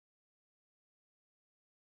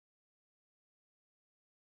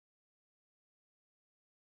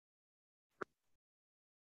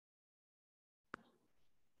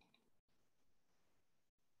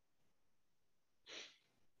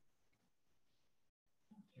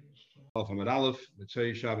Alphabet Aleph,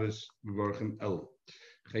 Mitzvah Shabbos, Mevorchim El,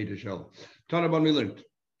 Cheder Shel. Tanabon we learned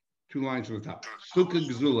 2 lines from the top. Sukah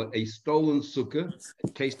Gzula, a stolen sukkah.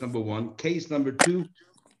 Case number 1. Case number 2.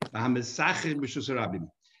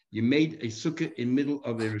 You made a sukkah in middle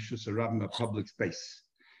of a Rishus Harabim, a public space.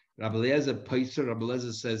 Rabbi Eliezer Peiser, Rabbi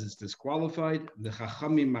Eliezer says it's disqualified. The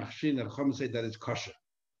Chachamim Machshin, the Chachamim say that it's kosher.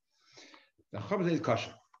 The Chachamim say it's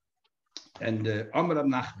kosher. And Amar Rab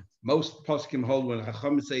Nachman, most poskim hold when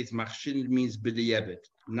Chachamim say it's Machshin, it means b'di'evet,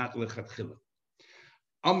 not lechatchila.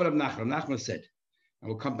 Amar Rab Nachman said, and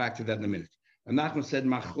we'll come back to that in a minute. Rab Nachman said,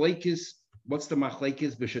 Machlekes, what's the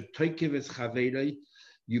Machlekes? B'shetoikev es chaveirei,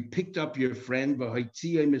 you picked up your friend,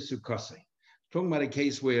 v'hoitziyei mesukasei. Talking about a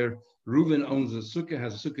case where Reuven owns a sukkah,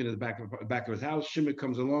 has a sukkah in the back of his house. Shimon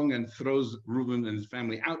comes along and throws Reuven and his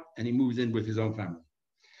family out, and he moves in with his own family.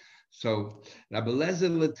 So Rabbi Eliezer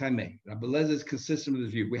l'tamei. Rabbi Eliezer is consistent with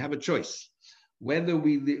his view. We have a choice whether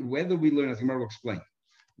we learn, as Gemara will explain,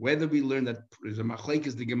 whether we learn that there's a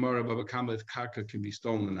machlekes the Gemara Baba Kama if karka can be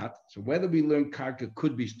stolen or not. So whether we learn karka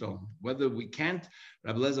could be stolen, whether we can't,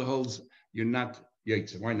 Rabbi Eliezer holds you're not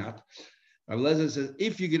yaitze. Why not? Rabbi Eliezer says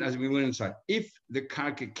if you can, as we learn inside, if the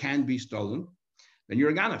karka can be stolen, then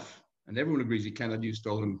you're a ganef. And everyone agrees you cannot use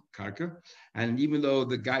stolen karka. And even though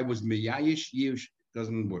the guy was meyayish, yish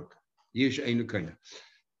doesn't work. Yish einu kaya,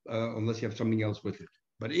 unless you have something else with it.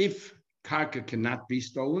 But if karka cannot be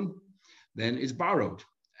stolen, then it's borrowed.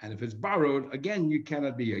 And if it's borrowed, again, you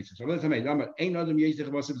cannot be yaitze. So let's say, you're not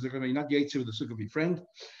yaitze with the sukkah of your friend.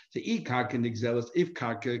 So eat karka and exelis. If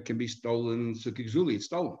karka can be stolen, sukkah zuli, it's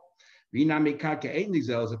stolen. Vinami karka ain't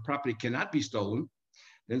exelis. If property cannot be stolen,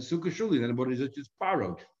 then sukkah shuli. Then what is it? It's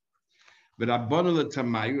borrowed. But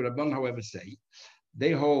Rabban, however, say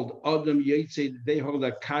they hold Adam Yaitse, they hold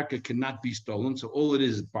that karka cannot be stolen, so all it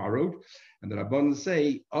is borrowed. And the Rabban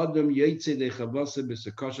say Adam Yaitse de Chavasa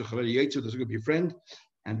B'Sakasha Chaveri Yaitse, the sukkah of your friend,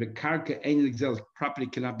 and the karka ain't exiled, property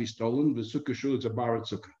cannot be stolen. The sukkah shul is a borrowed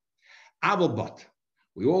sukkah. Avalbat,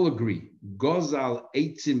 we all agree. Gozal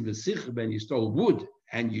Eitzim V'Sich, when you stole wood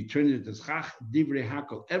and you turn it into schach divrei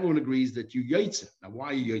hakol. Everyone agrees that you yaitse. Now,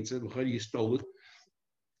 why you yaitse? You stole it,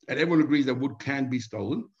 and everyone agrees that wood can be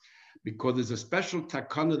stolen. Because there's a special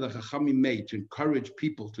takana that Chachamim made to encourage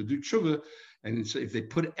people to do tshuva, and so if they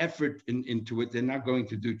put effort into it, they're not going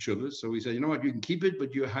to do tshuva. So we say, you know what, you can keep it,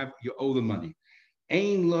 but you owe the money.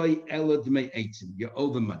 Ein loy elad mei eitzim, you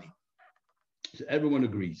owe the money. So everyone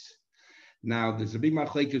agrees. Now there's a big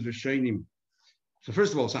machlekes rishonim. So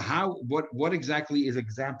first of all, what exactly is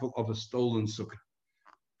example of a stolen sukkah?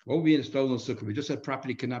 What would be in a stolen sukkah? We just said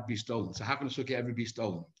property cannot be stolen. So how can a sukkah ever be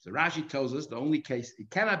stolen? So Rashi tells us the only case, it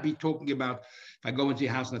cannot be talking about if I go into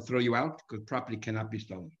your house and I throw you out, because property cannot be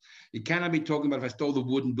stolen. It cannot be talking about if I stole the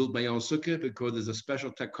wood and built my own sukkah, because there's a special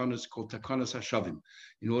takonos called takonos hashavim.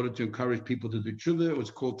 In order to encourage people to do tshuva, it was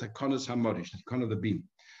called takonos hamorish, takonos the beam.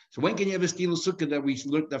 So when can you ever steal a sukkah that we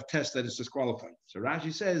looked at test that is disqualified? So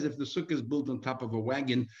Rashi says if the sukkah is built on top of a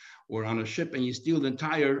wagon or on a ship and you steal the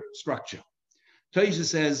entire structure. Tosha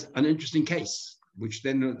says an interesting case, which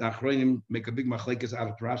then the Achronim make a big machlekes out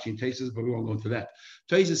of Rashi and Tosha, but we won't go into that.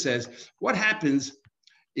 Tosha says, what happens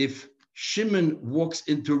if Shimon walks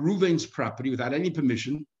into Reuven's property without any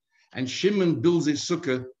permission, and Shimon builds a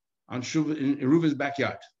sukkah in Reuven's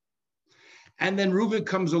backyard? And then Reuven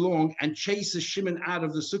comes along and chases Shimon out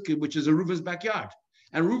of the sukkah, which is in Reuven's backyard.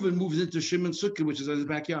 And Reuven moves into Shimon's sukkah, which is in his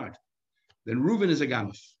backyard. Then Reuven is a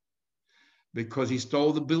ganef, because he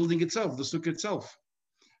stole the building itself, the sukkah itself.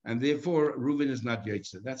 And therefore, Reuven is not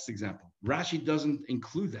yaitze. That's the example. Rashi doesn't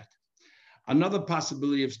include that. Another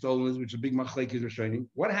possibility of stolen is, which is a big machlekes is showing.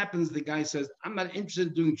 What happens? The guy says, I'm not interested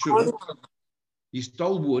in doing tshuva. He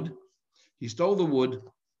stole wood. He stole the wood.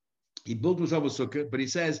 He built himself a sukkah, but he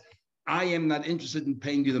says, I am not interested in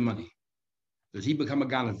paying you the money. Does he become a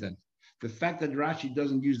ganef then? The fact that Rashi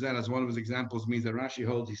doesn't use that as one of his examples means that Rashi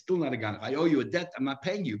holds he's still not a ganef. I owe you a debt, I'm not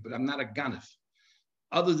paying you, but I'm not a ganef.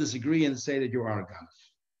 Others disagree and say that you are a ganef.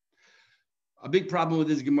 A big problem with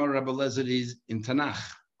this Gemara Rabbi Eliezer is in Tanakh.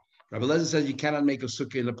 Rabbi Eliezer says you cannot make a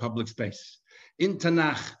sukkah in a public space. In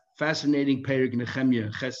Tanakh, fascinating Perik Nehemiah,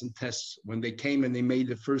 Ches and Tes, when they came and they made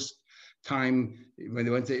the first time, when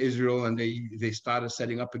they went to Israel and they started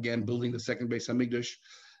setting up again, building the second Beis HaMikdash,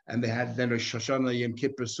 and they had then a Shoshana, Yom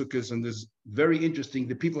Kippur, Sukkot, and there's very interesting.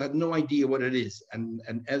 The people had no idea what it is, and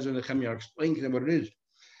Ezra and Nehemiah are explaining to them what it is.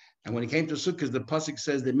 And when it came to Sukkot, the pasuk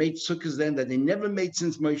says they made Sukkot then that they never made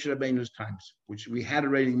since Moshe Rabbeinu's times, which we had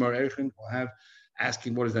already in Gemara Erechim. We'll have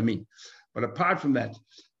asking what does that mean. But apart from that,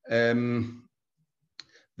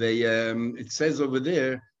 it says over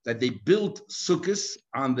there that they built Sukkot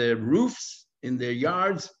on their roofs in their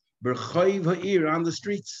yards B'rchayv ha'ir, on the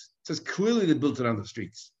streets. It says clearly they built it on the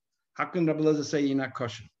streets. How can Rabbi Eliezer say you're not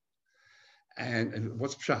kosher? And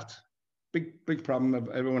what's pshat? Big problem.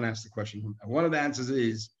 Everyone asks the question. One of the answers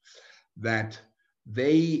is that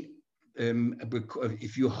they,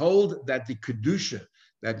 if you hold that the kedusha,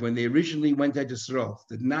 that when they originally went to Yisrael,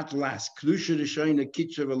 did not last, kedusha d'shayna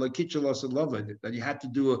kitcha v'lakitcha l'salava, that you had to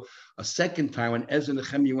do a second time. When Ezra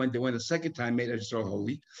and Nehemiah they went a second time, made Yisrael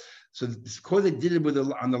holy. So because they did it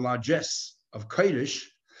on the largesse of Kodesh,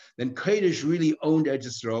 then Kodesh really owned Eretz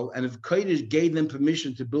Yisrael, and if Kodesh gave them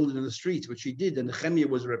permission to build it in the streets, which he did, and Nehemiah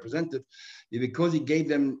was a representative, because he gave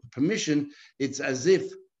them permission, it's as if,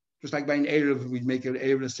 just like by an Erev, we'd make an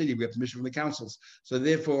Erev in a city, we have permission from the councils. So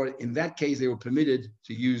therefore, in that case, they were permitted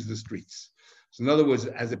to use the streets. So in other words,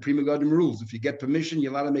 as the Prima Garden rules, if you get permission,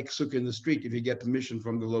 you're allowed to make sukkah in the street if you get permission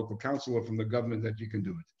from the local council or from the government that you can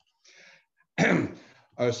do it.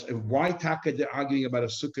 Why taka they're arguing about a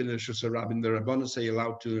sukkah in the Rishus Harabim? The Rabbanan say you're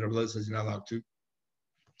allowed to, and the Rabbanan says you're not allowed to.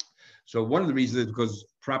 So one of the reasons is because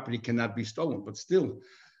property cannot be stolen, but still,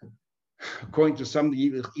 according to some,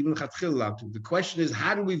 even Chatchil allowed to. The question is,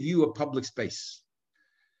 how do we view a public space?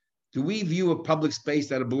 Do we view a public space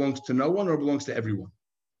that it belongs to no one or belongs to everyone?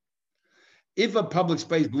 If a public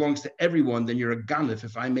space belongs to everyone, then you're a ganif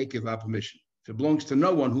if I make it without permission. If it belongs to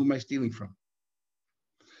no one, who am I stealing from?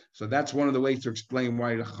 So that's one of the ways to explain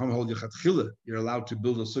why you're allowed to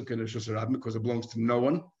build a sukkah in a Rishus Harabim, because it belongs to no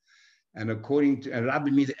one. And according to Rabbi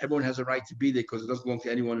means that everyone has a right to be there because it doesn't belong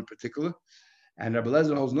to anyone in particular. And Rabbi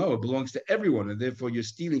Eliezer holds no, it belongs to everyone, and therefore you're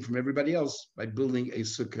stealing from everybody else by building a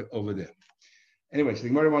sukkah over there. Anyway, so the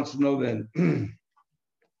Gemara wants to know then,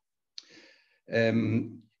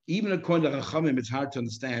 even according to Chachamim, it's hard to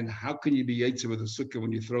understand how can you be yetzer with a sukkah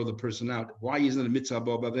when you throw the person out? Why isn't it a mitzvah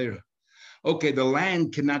ba'avera? Okay, the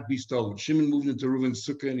land cannot be stolen. Shimon moved into Reuven's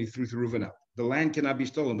sukkah and he threw Reuven out. The land cannot be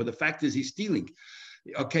stolen, but the fact is he's stealing.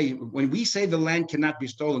 Okay, when we say the land cannot be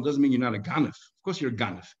stolen, it doesn't mean you're not a ganef. Of course you're a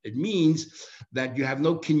ganef. It means that you have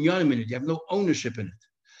no kinyanim in it. You have no ownership in it.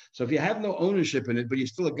 So if you have no ownership in it, but you're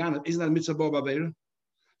still a ganef, isn't that a mitzvah ba'avera?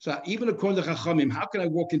 So even according to Chachamim, how can I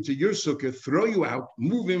walk into your sukkah, throw you out,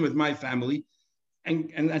 move in with my family,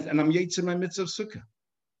 and I'm yetzer my mitzvah sukkah?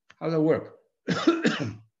 How does that work?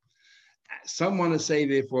 Some want to say,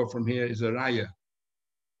 therefore, from here is a raya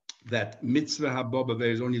that mitzvah hababa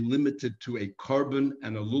is only limited to a carbon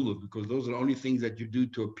and a lulav, because those are the only things that you do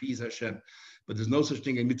to appease Hashem. But there's no such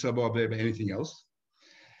thing as mitzvah hababa by anything else.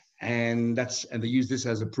 And they use this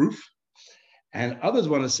as a proof. And others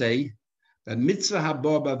want to say that mitzvah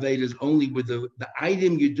hababa is only with the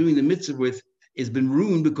item you're doing the mitzvah with has been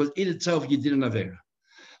ruined because in itself you did an avera.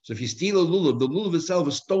 So if you steal a lulav, the lulav itself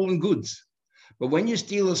is stolen goods. But when you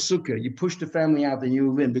steal a sukkah, you push the family out and you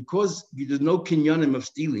move in, because there's no kinyanim of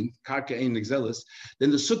stealing, karka ein exelis, then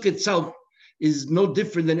the sukkah itself is no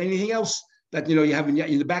different than anything else that you have in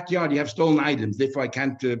the backyard. You have stolen items, therefore I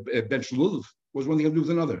can't bench lulav. What's one thing to do with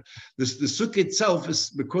another? The sukkah itself is,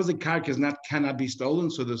 because the karka cannot be stolen,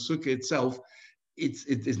 so the sukkah itself,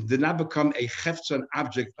 it did not become a chefza, an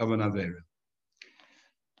object of an avera.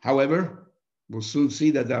 However, we'll soon see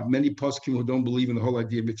that there are many poskim who don't believe in the whole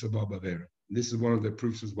idea of mitzvah ba'avera. This is one of the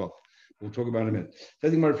proofs as well. We'll talk about it in a minute.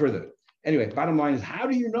 Nothing more further. Anyway, bottom line is, how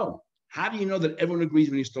do you know? How do you know that everyone agrees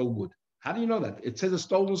when you stole wood? How do you know that? It says a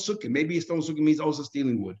stolen sukkah. Maybe a stolen sukkah means also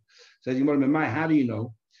stealing wood. Says how do you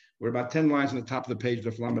know? We're about 10 lines on the top of the page,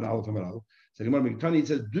 the Flamet Aleph Amar Aleph. So it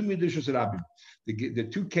says, the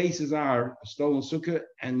two cases are a stolen sukkah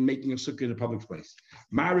and making a sukkah in a public place.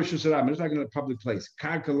 It's not in a public place.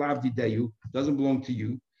 Karka lav dideyu, doesn't belong to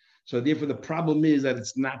you. So therefore, the problem is that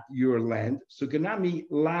it's not your land. Sukkanami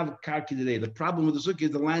lav karki today. The problem with the sukkah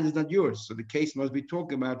is the land is not yours. So the case must be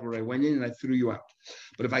talking about where I went in and I threw you out.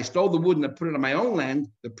 But if I stole the wood and I put it on my own land,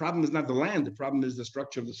 the problem is not the land. The problem is the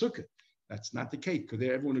structure of the sukkah. That's not the case, because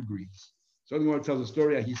there everyone agrees. So the Gemara tells a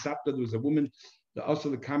story. There was a woman,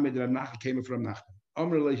 the comment that Rav came from Nachman.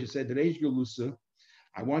 Amr Elisha said, the Reish Galusa,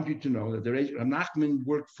 I want you to know that the Rav Nachman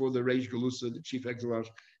worked for the Reish Galusa, the chief exilage.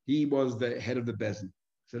 He was the head of the Bezin.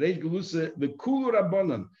 So Reish Galusa, the Kul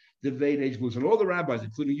Rabbanan, the Reish Galusa, and all the rabbis,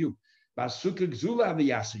 including you, Basukah Gzula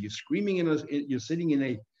Aviyasa, you're screaming you're sitting in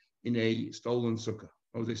a stolen sukkah.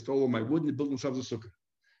 Oh, they stole all my wood and they built themselves a sukkah.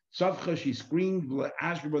 Savcha, she screamed,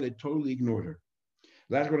 Ashkaba, they totally ignored her.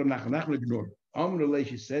 Nachman ignored her. Amr,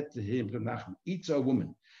 she said to him, to Nachman, it's a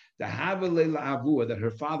woman, the Hava Leila Avua, that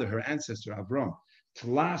her father, her ancestor, Avram,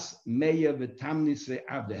 Tlas Meya V'tamnise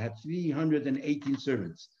Avde, had 318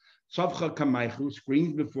 servants. Savcha Kamaychu,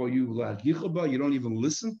 screams before you, you don't even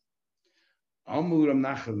listen. Amr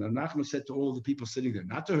Nachman said to all the people sitting there,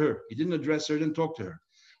 not to her, he didn't address her, didn't talk to her.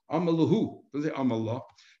 Amalahu, doesn't say Amallah.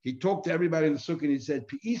 He talked to everybody in the sukkah and he said,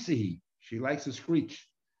 Pi'isahi, she likes to screech.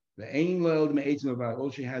 The ain loyal me'etzim about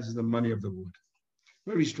all she has is the money of the wood.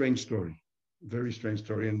 Very strange story. Very strange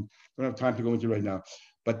story. And I don't have time to go into it right now.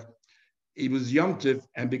 But it was Yom Tov,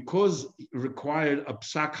 and because it required a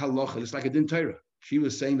psak halacha, it's like a din Torah. She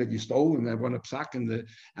was saying that you stole and I want a psak, and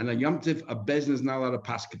a Yom Tov, a bezin is not allowed to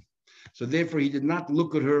paskin. So therefore, he did not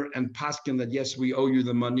look at her and paskin that, yes, we owe you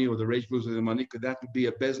the money, or the reish blues of the money, because that would be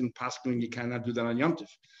a bezin paskin, you cannot do that on Yom Tov.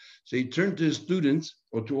 So he turned to his students,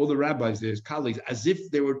 or to all the rabbis, his colleagues, as if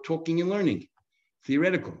they were talking and learning,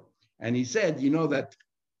 theoretical. And he said, you know that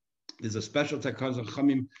there's a special takaz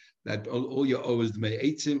chamim that all you owe is the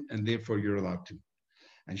me'etzim, and therefore you're allowed to.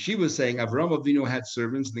 And she was saying, Avraham Avinu had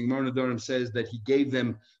servants. The Gemara Nedarim says that he gave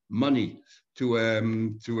them money to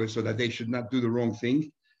so that they should not do the wrong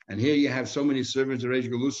thing. And here you have so many servants of Reish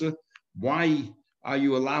Galusa. Why are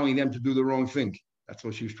you allowing them to do the wrong thing? That's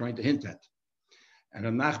what she was trying to hint at. And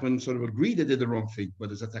Nachman sort of agreed they did the wrong thing,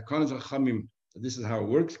 but it's a takanas achamim. This is how it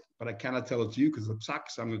works, but I cannot tell it to you because the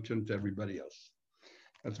psaks I'm going to turn to everybody else.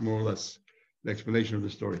 That's more or less the explanation of the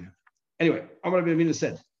story. Anyway, Amar Rabbi Amina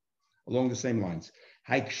said, along the same lines,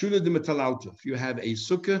 if you have a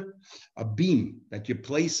sukkah, a beam that you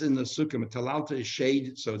place in the sukkah, metalalta is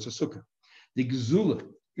shade, so it's a sukkah. The gzula,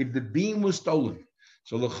 if the beam was stolen,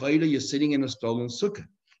 so l'chayda, you're sitting in a stolen sukkah.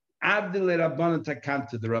 Abdele Rabbanan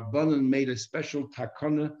takanta, the Rabbanan made a special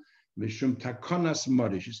takana, mishum takanas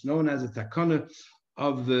marish. It's known as a takana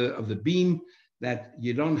of the beam, that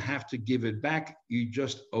you don't have to give it back, you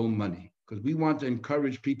just owe money. Because we want to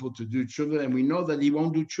encourage people to do tshuva, and we know that he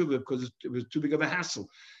won't do tshuva because it was too big of a hassle.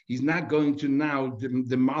 He's not going to now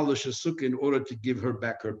demolish a sukkah in order to give her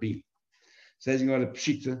back her beam. Says, you know, the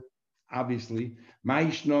pshita, obviously, how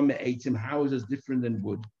is this different than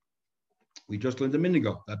wood? We just learned a minute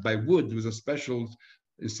ago that by wood, there was a special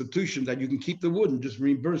institution that you can keep the wood and just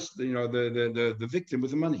reimburse the victim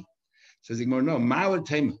with the money. Says, no,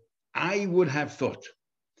 I would have thought,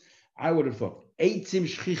 eitzim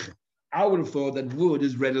shchicha, I would have thought that wood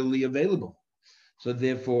is readily available. So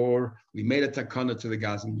therefore, we made a takana to the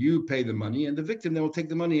Gazan. You pay the money, and the victim then will take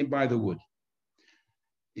the money and buy the wood.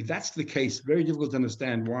 If that's the case, very difficult to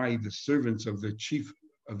understand why the servants of the chief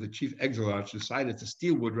exilarch decided to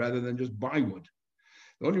steal wood rather than just buy wood.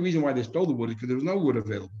 The only reason why they stole the wood is because there was no wood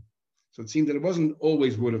available. So it seemed that it wasn't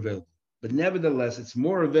always wood available. But nevertheless, it's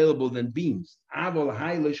more available than beams.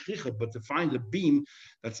 But to find a beam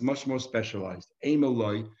that's much more specialized.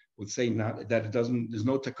 Aimoloi would say not that it doesn't, there's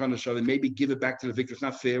no takana shalom. Maybe give it back to the victim. It's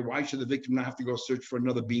not fair. Why should the victim not have to go search for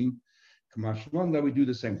another beam? That we do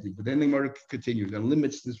the same thing. But then the Gemara continues and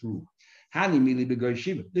limits this rule.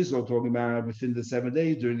 This is all talking about within the 7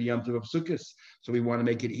 days during the Yom Tov of Sukkot. So we want to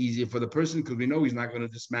make it easier for the person because we know he's not going to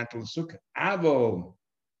dismantle the sukkah. Avo,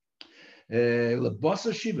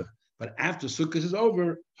 lebasa shiva. But after Sukkot is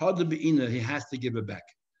over, he has to give it back.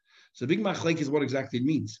 So big machlek is what exactly it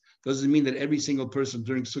means. Does it mean that every single person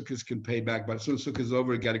during Sukkot can pay back, but as soon as Sukkot is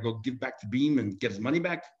over, he got to go give back the beam and get his money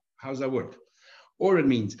back? How does that work? Or it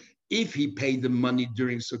means if he paid the money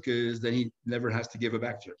during Sukkot, then he never has to give it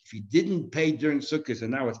back to her. If he didn't pay during Sukkot and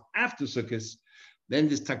now it's after Sukkot, then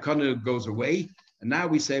this takana goes away. And now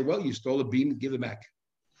we say, well, you stole a beam, give it back.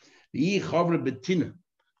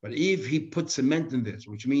 But if he put cement in this,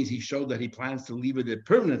 which means he showed that he plans to leave it there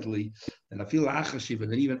permanently, then I feel shiva.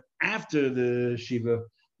 Then even after the shiva,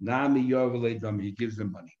 he gives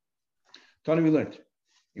them money. Tony, we learned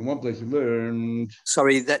in one place. We learned.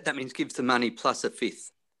 Sorry, that means gives the money plus a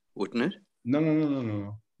fifth, wouldn't it?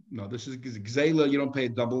 No. This is gzela. You don't pay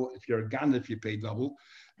double. If you're a ganif, you pay double.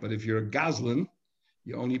 But if you're a gazlan,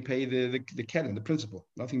 you only pay the keren, the principal,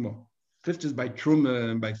 nothing more. Fifth is by truma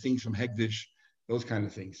and by things from hegdish. Those kind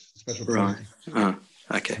of things, special. Right.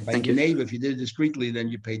 Okay. Thank you. If you did it discreetly, then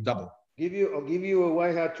you pay double. I'll give you a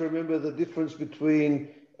way how to remember the difference between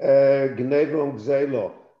gneva and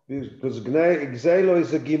gzelo. Because gzelo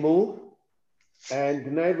is a gimel, and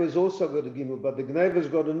gneva is also got a gimel, but the gneva's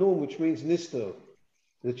got a nun, which means nister,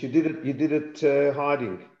 that you did it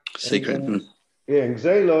hiding. Secret. And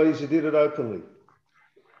gzelo is you did it openly.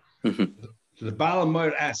 Mm-hmm. So the Baal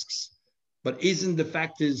Amor asks, but isn't the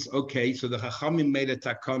fact is, okay, so the Chachamim made a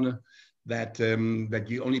takana that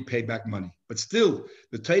you only pay back money. But still,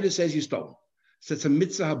 the Torah says you stole. So it's a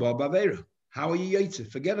mitzvah haba b'avera. How are you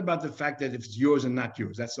yaitze? Forget about the fact that if it's yours and not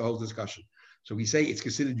yours. That's the whole discussion. So we say it's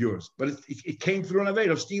considered yours. But it came through an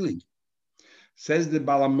avera of stealing. Says the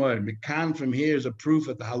Balamor, Mekan from here is a proof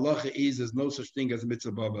that the halacha is there's no such thing as a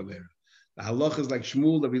mitzvah haba b'avera. The halacha is like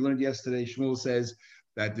Shmuel that we learned yesterday. Shmuel says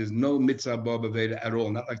that there's no mitzvah haba b'avera at all.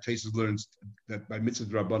 Not like Tesis learns that by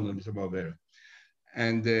mitzvah rabbanan mitzvah haba b'avera.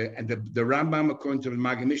 the Rambam, according to the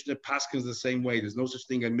Maggid Mishnah, paskins the same way. There's no such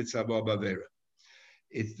thing as mitzvah ba'avera.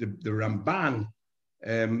 It's the Ramban,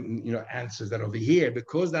 answers that over here,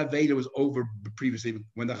 because the Aveda was over previously,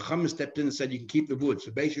 when the Chum stepped in and said you can keep the wood.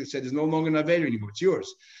 So basically said there's no longer an Aveda anymore, it's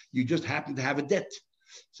yours. You just happen to have a debt.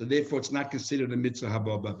 So therefore it's not considered a mitzvah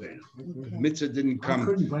haba b'avera. The mitzvah didn't come.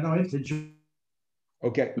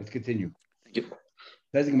 Okay, let's continue. Thank you.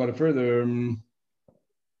 Let's think about it further.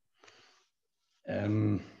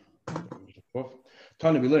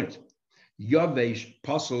 Tanya, we learned Yavesh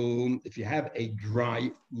Pasul. If you have a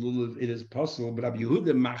dry lulav, it is Pasul. But Rabbi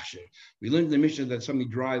Yehuda Machshe, we learned in the Mishnah that something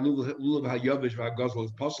dry lulav hayavesh v'hagazol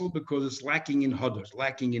is Pasul because it's lacking in hodor, it's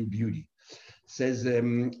lacking in beauty. Says Rabbi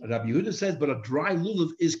Yehuda says, but a dry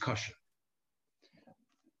lulav is kosher.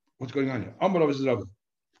 What's going on here?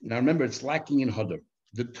 Now remember, it's lacking in hodor.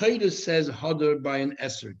 The Torah says hodor by an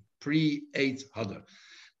eser, pre-8 hodor.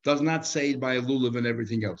 Does not say it by a lulav and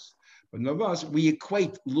everything else. But Navas, we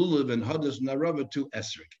equate lulav and hadas narava to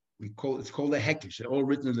esrik. It's called a hekish. They're all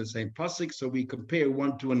written in the same pasuk, so we compare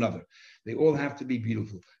one to another. They all have to be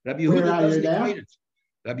beautiful. Rabbi Yehuda doesn't equate it.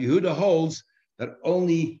 Rabbi Yehuda holds that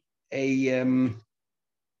only a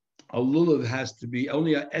lulav has to be,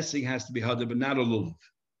 only a esrik has to be hadar, but not a lulav.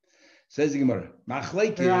 Says the Gemara.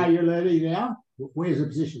 Where are you learning now? Where's the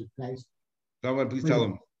position, please? Someone please tell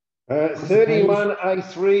him.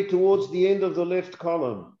 31A3 towards the end of the left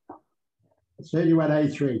column.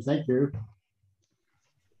 31A3, thank you.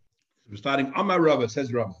 We're starting Amar Rava,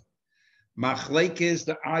 says Rava. Machlekes,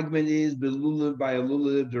 the argument is belulav by a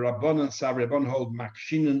lulav, the Rabbanan Sav, hold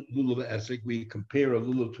makshinan lulav esrik. We compare a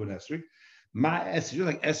lulav to an esrik. Ma esrik, just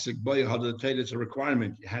like esrik, boy hadar, it's a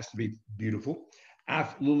requirement. It has to be beautiful.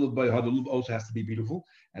 Af lulav boy hadar, lulav also has to be beautiful.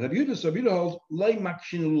 And Rabbi Yehuda holds lay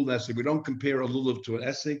makshinan lulav esrik. We don't compare a lulav to an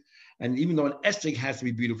esrik. And even though an esrik has to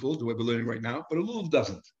be beautiful, the way we're learning right now, but a lulav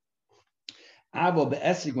doesn't. Avo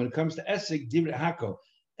be'esrik, when it comes to esrik, divrei hako,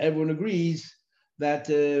 everyone agrees that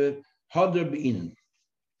hadar be'inan.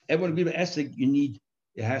 Everyone agrees with esrik,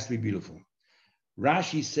 it has to be beautiful.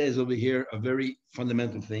 Rashi says over here a very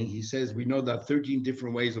fundamental thing. He says we know that 13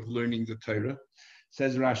 different ways of learning the Torah.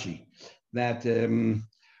 Says Rashi that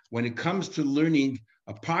when it comes to learning,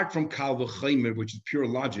 apart from Kal v'Chomer, which is pure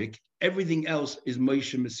logic, everything else is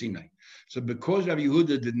Moshe Messinai. So because Rabbi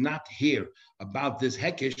Yehuda did not hear about this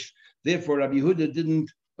hekish, therefore Rabbi Yehuda didn't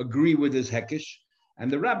agree with this hekish, and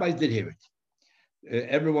the rabbis did hear it.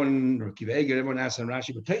 Everyone asked on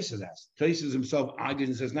Rashi, but Tosfos asked. Tosfos himself argues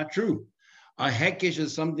and says, not true. A hekish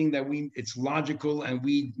is something that it's logical and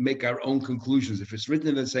we make our own conclusions. If it's written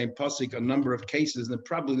in the same pasuk, a number of cases, then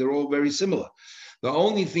probably they're all very similar. The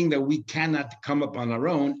only thing that we cannot come up on our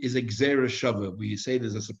own is a gzera shava. We say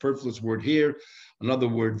there's a superfluous word here, another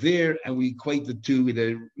word there, and we equate the two.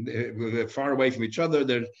 They're far away from each other.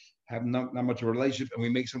 They have not much of a relationship, and we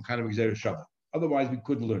make some kind of gzera shava. Otherwise, we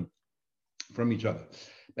couldn't learn from each other.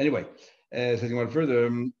 Anyway, saying one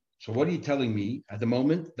further, so what are you telling me at the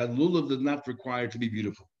moment? That lulav does not require to be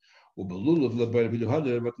beautiful. Well, but lulav,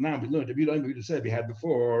 but now we learned, we said we had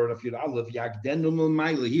before, he holds you have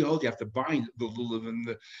to bind the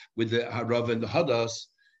lulav with the harav and the hadas.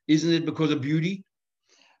 Isn't it because of beauty?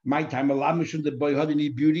 My time, the boy had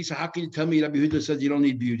need beauty. So how can you tell me Rabbi Yehuda says you don't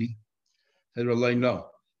need beauty? I said, well, no.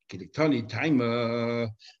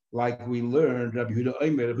 Like we learned, Rabbi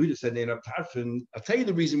Yehuda said, I'll tell you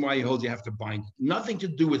the reason why he holds you have to bind. Nothing to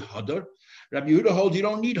do with hadar. Rabbi Yehuda holds you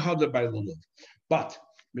don't need hadar by lulav. But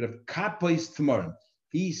with a kapos tomorrow,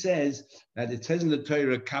 he says that it says in the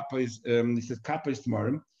Torah kapos. He says kapos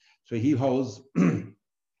tomorrow. So he holds.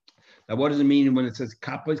 Now, what does it mean when it says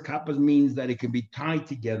kapos? Kapos means that it can be tied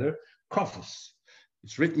together. Kofos.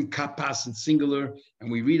 It's written kapas in singular,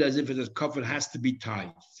 and we read as if it says kaf. It has to be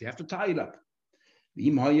tied. So you have to tie it up. So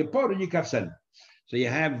you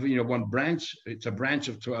have, one branch. It's a branch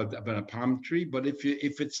of a palm tree, but if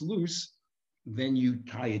it's loose, then you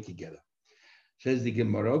tie it together. Says the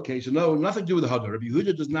Gemara. Okay, so no, nothing to do with hadar. Rabbi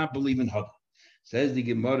Yehuda does not believe in hadar. Says the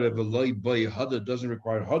Gemara, hadar doesn't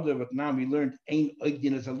require hadar, but now we learned ain't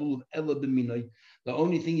oigdin a lulav ela b'minay. The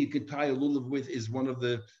only thing you could tie a lulav with is one of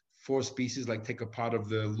the 4 species, like take a part of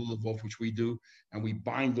the lulav off, which we do, and we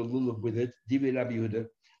bind the lulav with it. Divrei Rabbi Yehuda.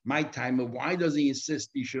 My timer, why does he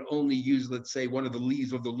insist you should only use, let's say, one of the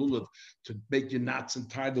leaves of the lulav to make your knots and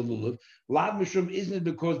tie the lulav? Lav mishum, isn't it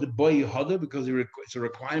because the boy hadar, because it's a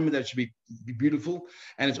requirement that it should be beautiful,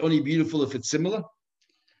 and it's only beautiful if it's similar?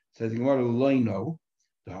 Says no.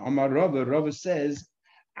 The Amar Rava says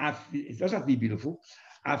it doesn't have to be beautiful.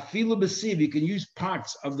 Afilu b'siv, you can use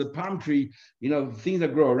parts of the palm tree, things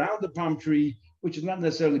that grow around the palm tree, which is not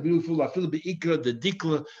necessarily beautiful. I feel the ikra, the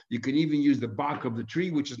dikla. You can even use the bark of the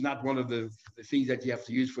tree, which is not one of the things that you have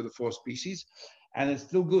to use for the 4 species, and it's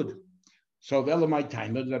still good. So Elamai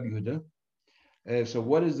time, Rabbi Yehuda. So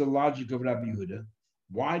what is the logic of Rabbi Yehuda?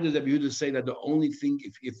 Why does Rabbi Yehuda say that the only thing,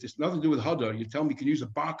 if there's nothing to do with hadar, you tell me you can use the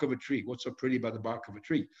bark of a tree? What's so pretty about the bark of a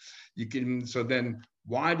tree? You can. So then,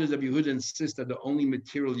 why does Rabbi Yehuda insist that the only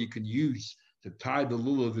material you can use to tie the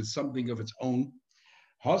lulav is something of its own?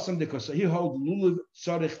 Hasam, because he holds lulav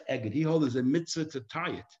tzarich eged. He holds a mitzvah to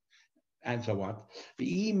tie it. And so what?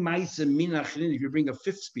 If you bring a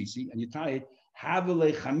 5th species and you tie it,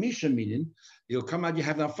 havele chamisha minin, it'll come out. You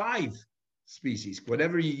have now 5 species.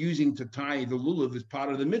 Whatever you're using to tie the lulav is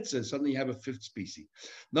part of the mitzvah. Suddenly you have a 5th species.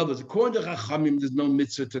 In other words, according to Chachamim, there's no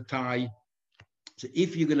mitzvah to tie. So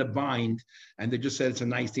if you're going to bind, and they just said it's a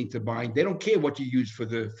nice thing to bind, they don't care what you use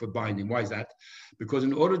for binding. Why is that? Because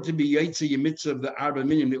in order to be yaitze your mitzvah of the arba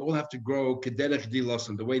minim, they all have to grow kederech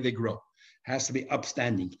dilosan, the way they grow. Has to be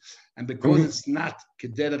upstanding. And because it's not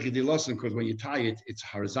kederech dilosan, because when you tie it, it's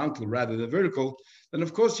horizontal rather than vertical, then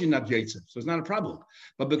of course you're not yaitze. So it's not a problem.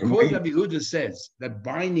 But because Rabbi Yehuda says that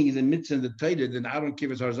binding is a mitzvah in the Torah, then I don't care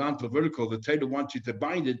if it's horizontal or vertical, the Torah wants you to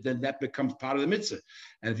bind it, then that becomes part of the mitzvah.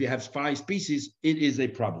 And if you have 5 species, it is a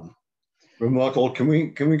problem. Well, Michael, can we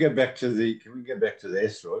get back to the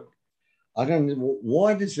esrog? I don't know,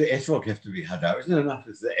 why does the esrog have to be hadar? Isn't it enough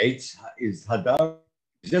if the 8 is hadar?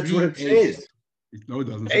 That's what it says. No, it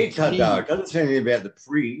doesn't. 8 hadar. It doesn't say anything about the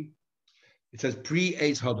pre. It says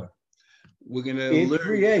pre-8 hadar. We're going to learn.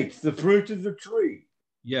 Pre-8, the fruit of the tree.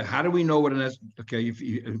 Yeah, how do we know what an S? Okay,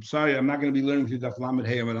 I'm sorry, I'm not going to be learning through Daf Lamed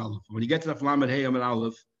Hey and Aleph. When you get to Daf Lamed Hey and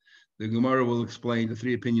Aleph, the Gemara will explain the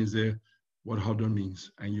 3 opinions there, what hadar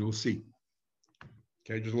means, and you will see.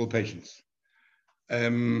 Okay, just a little patience.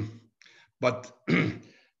 But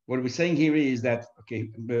what we're saying here is that,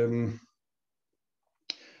 okay,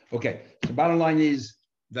 so bottom line is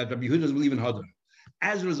that Rabbi Yehuda doesn't believe in hadar.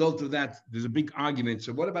 As a result of that, there's a big argument.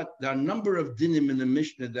 So what about, there are a number of dinim in the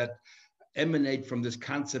Mishnah that emanate from this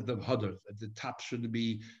concept of hadar, that the top shouldn't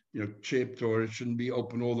be, chipped, or it shouldn't be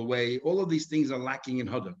open all the way. All of these things are lacking in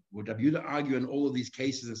hadar. Would Rabbi Yehuda argue in all of these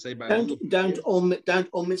cases and say, don't all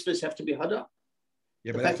mitzvahs have to be hadar?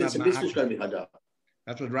 Yeah, but that's not mitzvah's going to be hadar.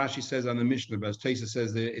 That's what Rashi says on the Mishnah, but as Taisa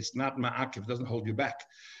says there, it's not ma'akiv, it doesn't hold you back.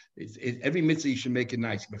 Every mitzvah you should make it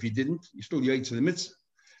nice, but if you didn't, you still yaitz to the mitzvah.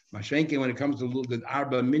 Mashenke, when it comes to the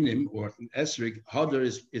arba minim or esrig, hadar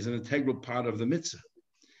is an integral part of the mitzvah,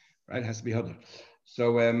 right? It has to be hadar.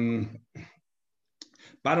 So,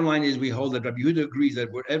 bottom line is we hold that Rabbi Yehuda agrees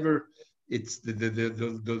that wherever it's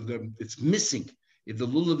it's missing, if the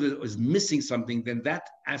lulav is missing something, then that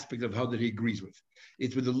aspect of hadar he agrees with.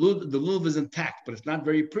 It's with the lulav is intact, but it's not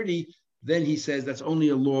very pretty. Then he says that's only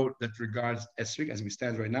a law that regards esrig as it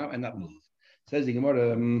stands right now, and not lulav. Says the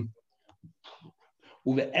Gemara.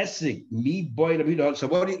 So what?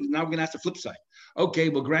 Now we're going to ask the flip side. Okay,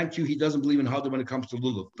 we'll grant you he doesn't believe in hadar when it comes to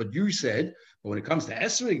lulav, but you said, well, when it comes to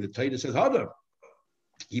esrig, the Torah says hadar.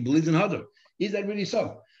 He believes in hadar. Is that really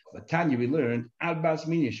so? But Tanya, we learned albas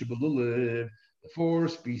minya shebelulav, the 4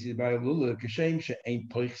 species by lulav kashem she'ain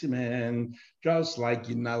poichsimen. Just like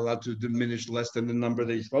you're not allowed to diminish less than the number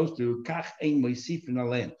that you're supposed to. Kach ein moisifin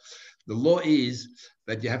alen. The law is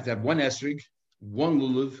that you have to have 1 esrig, 1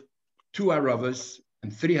 lulav, 2 aravas,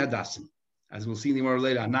 and 3 hadassim. As we'll see in the Gemara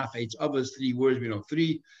later, anaf 8 avas, 3 words, we know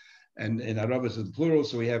 3, and aravas is plural,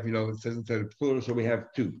 so we have, it says instead of plural, so we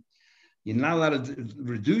have 2. You're not allowed to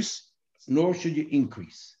reduce, nor should you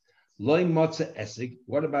increase. Loi motza esig.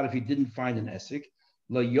 What about if you didn't find an esig?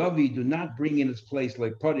 Lo yavi, do not bring in its place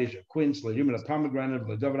like padish, a quince, like a pomegranate,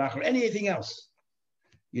 like davarach, or anything else.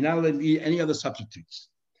 You're not allowed to eat any other substitutes.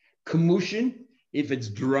 Kamushin, if it's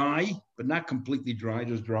dry, but not completely dry,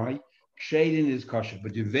 just dry. Shading is kosher,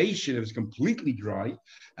 but yevation, if it's completely dry,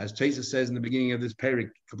 as Taisa says in the beginning of this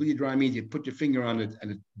parak, completely dry means you put your finger on it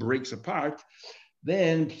and it breaks apart,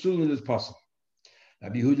 then psulin is possible.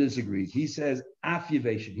 Rabbi Yehuda disagrees. He says af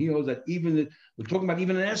yevation. He holds that we're talking about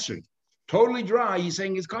even an esrog, totally dry. He's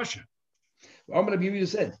saying it's kosher. Rabbi Yehuda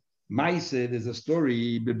said, Maisa, there's a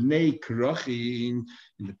story, B'nei Kerachin,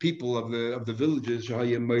 in the people of the villages,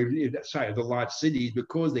 the large cities,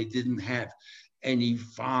 because they didn't have any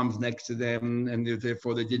farms next to them, and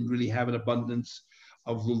therefore they didn't really have an abundance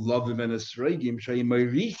of lulavim and esregim.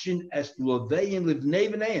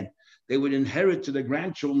 They would inherit to their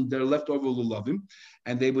grandchildren their leftover lulavim,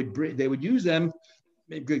 and they would use them.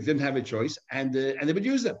 They didn't have a choice, and they would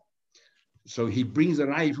use them. So he brings a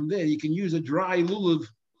raya from there. You can use a dry lulav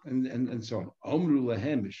and so on. Omru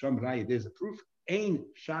lahem b'sham raya. There's a proof. Ein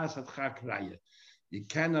shas hatchak raya. You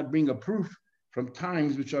cannot bring a proof from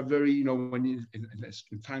times which are very, when you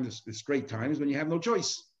in times, the straight times when you have no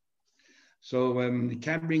choice. So you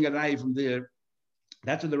can't bring a raya from there.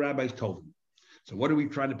 That's what the rabbis told him. So what are we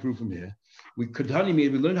trying to prove from here? We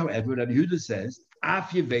learn, however, that Yehuda says, af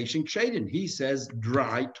yeveshin ksheidin. He says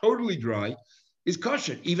dry, totally dry, is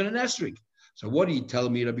kosher, even an esrig. So what are you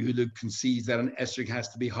telling me? Rabbi Yehuda concedes that an esrig has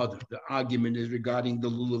to be hadar. The argument is regarding the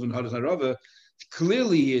lulav and hadar harava.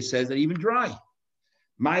 Clearly, he says that even dry.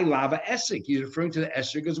 My lava esrig. He's referring to the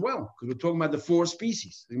esrig as well, because we're talking about the 4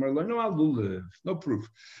 species. No proof.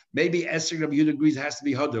 Maybe esrig, Rabbi Yehuda agrees, has to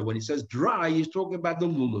be hadar. When he says dry, he's talking about the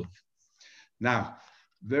lulav. Now,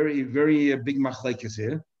 very, very big machlekes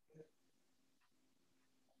here.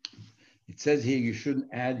 It says here you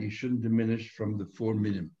shouldn't add, you shouldn't diminish from the 4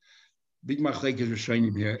 minim. Big machlekes are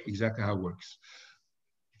showing here exactly how it works.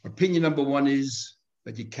 Opinion number 1 is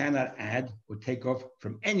that you cannot add or take off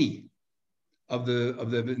from any of the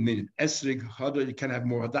minim. Esrig, hadar, you can have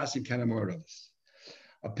more hadassim, you can have more others.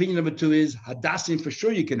 Opinion number 2 is hadassim for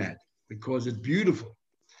sure you can add because it's beautiful.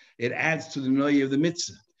 It adds to the noya of the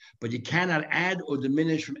mitzvah. But you cannot add or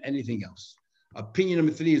diminish from anything else. Opinion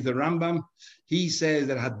number 3 is the Rambam. He says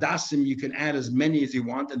that hadassim, you can add as many as you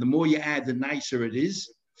want, and the more you add, the nicer it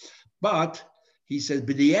is. But he says,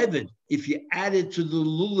 b'di'evid, if you add it to the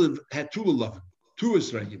lulav, had 2 lulav, 2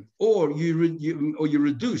 esrogim, or you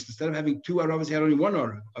reduced, instead of having 2 aravas, you had only 1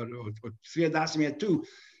 or 3 hadassim, you had 2,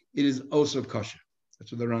 it is also kosher.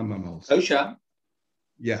 That's what the Rambam holds. Kosher?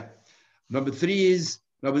 Yeah. Number 3 is,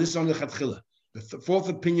 no, but this is on the Chatchila. The 4th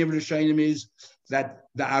opinion of Rishonim is that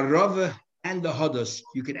the arava and the hadas,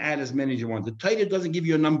 you can add as many as you want. The Torah doesn't give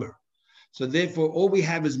you a number. So therefore, all we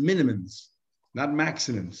have is minimums, not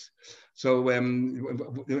maximums. So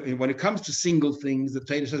when it comes to single things, the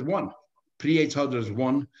Torah says 1. Pri-eitz hadar is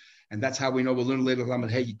 1. And that's how we know, we'll learn later,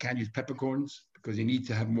 hey, you can't use peppercorns because you need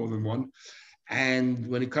to have more than 1. And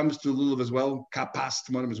when it comes to lulav as well, kapas,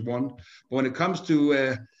 one of them is 1. But when it comes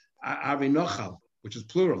to avinochal, which is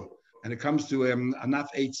plural, and it comes to anaf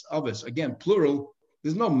eitz avos, again, plural,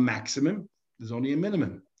 there's no maximum, there's only a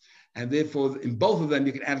minimum. And therefore, in both of them,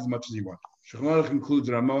 you can add as much as you want. Shulchan Aruch includes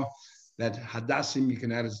Ramah that hadassim you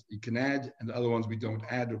can add, and the other ones we don't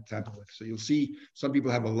add or tamper with. So you'll see some people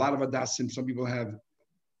have a lot of hadassim, some people have,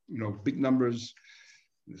 big numbers,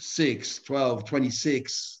 6, 12,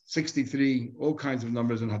 26, 63, all kinds of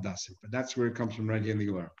numbers in hadassim. But that's where it comes from right here in the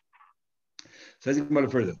Gemara. So let's go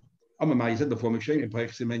further. You said before, you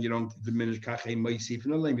don't diminish kachay ma'isif in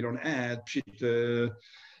the lane. You don't add pshit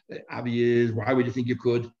obvious. Why would you think you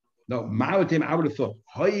could? No, ma'atim. I would have thought.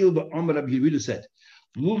 Hayil ba'amar Rabbi Yehuda said,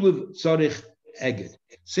 lulav tzarich eged.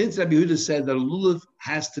 Since Rabbi Yehuda said that lulav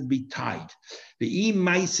has to be tied, the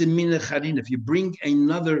ma'asim min charin. If you bring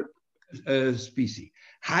another species,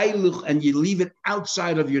 and you leave it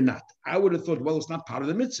outside of your nut, I would have thought, well, it's not part of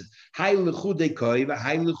the mitzvah. And therefore,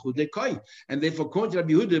 according to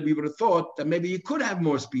Rabbi Yehuda, we would have thought that maybe you could have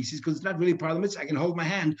more species because it's not really part of the mitzvah. I can hold my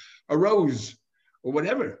hand, a rose, or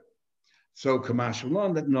whatever. So,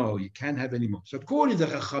 Kamashalon, that no, you can't have any more. So, according to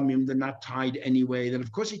the Chachamim, they're not tied anyway. Then,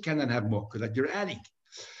 of course, you cannot have more because that you're adding.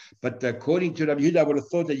 But according to Rabbi Yehuda, I would have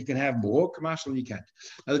thought that you can have more. Kamashalon, you can't.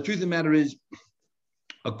 Now, the truth of the matter is,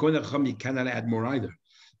 according to Chachamim, you cannot add more either.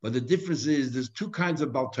 But the difference is there's 2 kinds of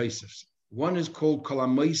baltaisifs. One is called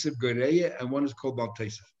kalamoisiv gereya and one is called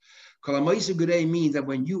baltaisif. Kalamoisiv gereya means that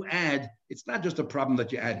when you add, it's not just a problem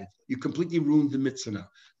that you added. You completely ruined the mitzvah now.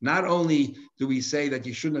 Not only do we say that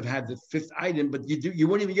you shouldn't have had the 5th item, but you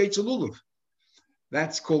weren't even yetzer lulav.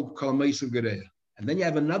 That's called kalamoisiv gereya. And then you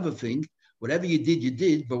have another thing. Whatever you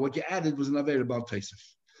did, but what you added was another baltaisif.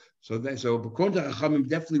 So according to Chachamim,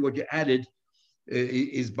 definitely what you added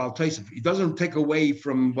is baltaisif. It doesn't take away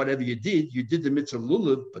from whatever you did. You did the mitzvah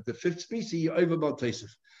lulav, but the 5th species, you're over baltaisif.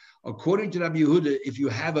 According to Rabbi Yehuda, if you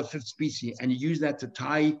have a 5th species and you use that to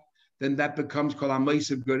tie, then that becomes kol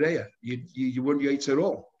ha'ma'isiv gereya. You wouldn't yaitz at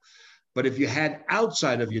all. But if you had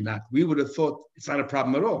outside of your nut, we would have thought it's not a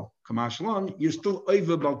problem at all. Kamashalon, you're still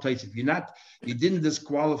over baltaisif. You didn't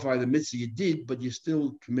disqualify the mitzvah you did, but you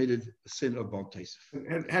still committed a sin of baltaisif.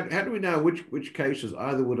 How do we know which cases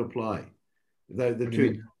either would apply? The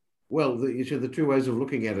two. Well, you said the 2 ways of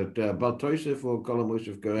looking at it: baltaisif or kol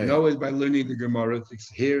ha'ma'isiv gereya. No, is by learning the Gemara. It's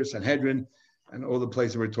here, Sanhedrin, and all the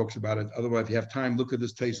places where it talks about it. Otherwise, if you have time, look at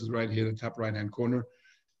this Taisus right here in the top right-hand corner.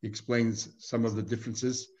 He explains some of the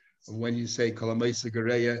differences of when you say kol ha'ma'isiv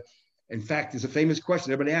gereya. In fact, it's a famous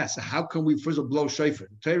question. Everybody asks, how can we first of all blow shofar?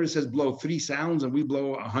 The Torah says blow 3 sounds, and we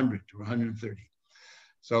blow 100 or 130.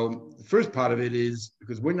 So the first part of it is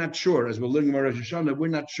because we're not sure, as we're learning about Rosh Hashanah, we're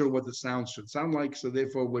not sure what the sounds should sound like. So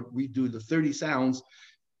therefore, what we do, the 30 sounds,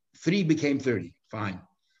 3 became 30. Fine.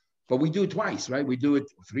 But we do it twice, right? We do it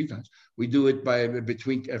 3 times. We do it by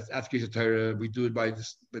between after Torah. We do it by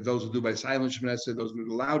those who do by silent Shemoneh, those who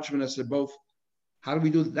do loud Shemoneh, both. How do we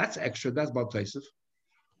do that? That's extra. That's Bal Tosef.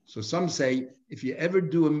 So some say if you ever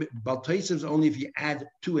do a Bal Tosef is only if you add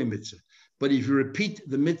to a mitzvah. But if you repeat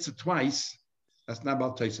the mitzvah twice, that's not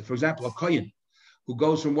Bal Tosef. For example, a kohen who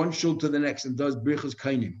goes from one shul to the next and does birchas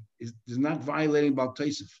kohenim is not violating Bal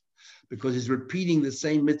Tosef, because he's repeating the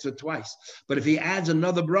same mitzvah twice. But if he adds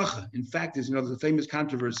another bracha, in fact, there's a famous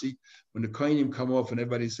controversy when the kohenim come off and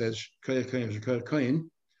everybody says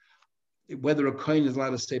kohen, whether a kohen is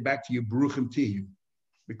allowed to say back to you Baruchim Tihu,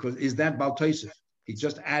 because is that Bal Tosef? He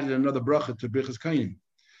just added another bracha to birchas kohenim.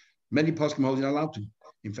 Many poskim hold you're not allowed to.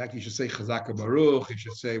 In fact, you should say Chazaka Baruch. You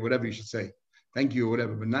should say whatever you should say, thank you or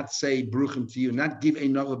whatever, but not say Baruchim Tihu, not give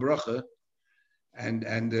another bracha. And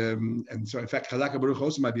so, in fact, Chazaka Baruch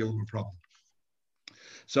also might be a little problem.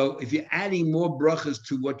 So, if you're adding more brachas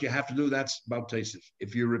to what you have to do, that's Bal Tosef.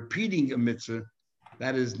 If you're repeating a mitzvah,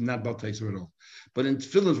 that is not Bal Tosef at all. But in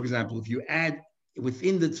tefillin, for example, if you add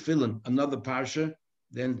within the tefillin another parsha,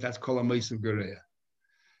 then that's Kol HaMosim Gereya.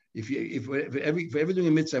 If every doing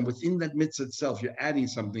a mitzvah and within that mitzvah itself you're adding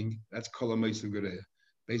something, that's Kol HaMosim Gereya.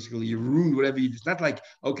 Basically, you ruined whatever you. It's not like,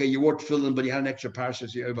 okay, you wore tefillin, but you had an extra parsha,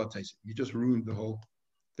 so you're about Tosef. You just ruined the whole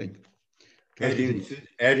thing. Adding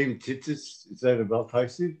tzitzis, is that about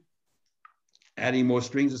Tosef? Adding more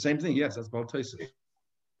strings, the same thing. Yes, that's about Tosef.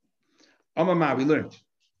 Amamah, we learned.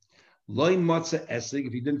 Loy motza esig.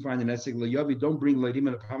 If you didn't find an esig, loyavi, don't bring leidim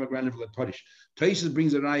and a pomegranate for lepodish. Tosef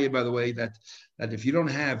brings a raya, by the way, that if you don't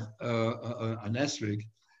have an esrig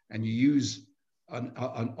and you use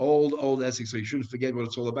an old esig, so you shouldn't forget what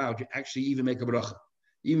it's all about, you actually even make a bracha.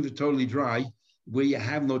 Even if it's totally dry, where you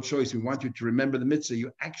have no choice, we want you to remember the mitzvah,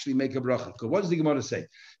 you actually make a bracha. Because what does the Gemara say?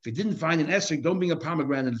 If you didn't find an esrig, don't bring a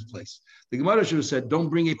pomegranate in its place. The Gemara should have said, don't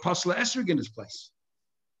bring a pasla esrig in its place.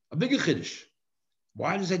 A bigger chiddush.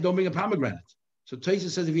 Why does it say don't bring a pomegranate? So Tosef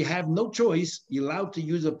says if you have no choice, you're allowed to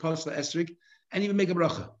use a pasla esrig and even make a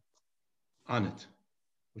bracha on it,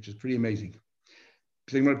 which is pretty amazing.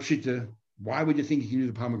 Why would you think you can use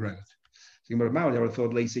a pomegranate? I would have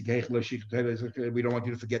thought, we don't want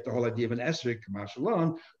you to forget the whole idea of an esrik,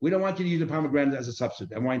 we don't want you to use a pomegranate as a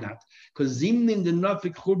substitute. And why not? Because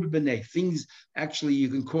things actually you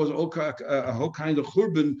can cause a whole kind of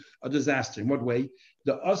churban, a disaster. In what way?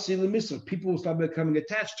 The asil misl, people will start becoming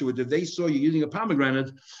attached to it. If they saw you using a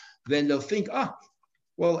pomegranate, then they'll think,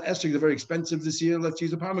 well, esriks are very expensive this year, let's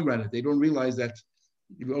use a pomegranate. They don't realize that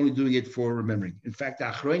you're only doing it for remembering. In fact, the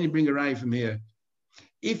Achrayim bring a raya from here.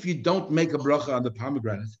 If you don't make a bracha on the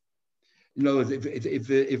pomegranate,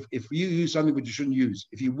 if you use something which you shouldn't use,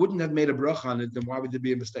 if you wouldn't have made a bracha on it, then why would there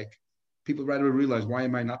be a mistake? People right away realize, why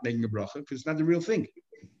am I not making a bracha? Because it's not the real thing.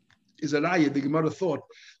 Is a raya, the Gemara thought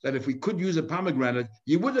that if we could use a pomegranate,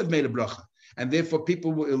 you would have made a bracha. And therefore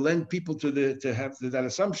people will lend people to have that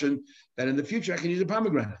assumption that in the future I can use a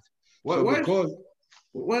pomegranate.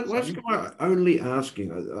 What's Gemara only asking?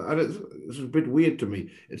 This is a bit weird to me.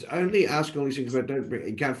 It's only asking all these things about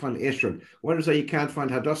you can't find esrog. Why don't say you can't find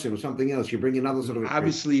hadassim or something else? You bring another sort of.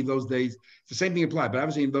 Obviously, in those days, the same thing applied. But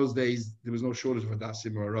obviously, in those days, there was no shortage of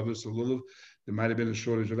hadassim or ravus or lulav. There might have been a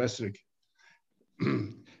shortage of esrog.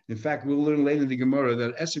 In fact, we'll learn later in the Gemara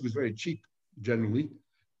that esrog was very cheap generally.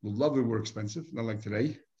 Lulav were expensive, not like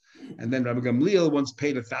today. And then Rabbi Gamliel once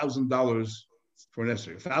paid $1,000 for an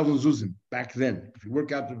esrog, 1,000 zuzim back then. If you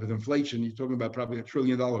work out with inflation, you're talking about probably $1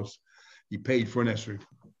 trillion he paid for an esrog.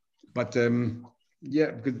 But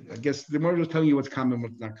because I guess the Gemara is telling you what's common,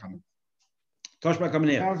 what's not common. Toshba coming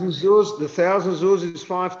here. 1,000 zuz, the 1,000 zuz is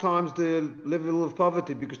 5 times the level of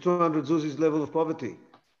poverty because 200 zuz is level of poverty.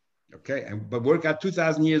 Okay, but work out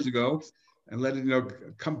 2,000 years ago and let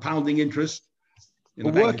it compounding interest.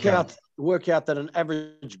 Work out that an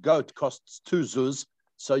average goat costs 2 zuz.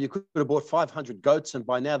 So you could have bought 500 goats, and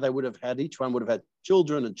by now they would have had, each one would have had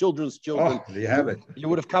children and children's children. Oh, there you have it. You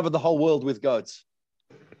would have covered the whole world with goats.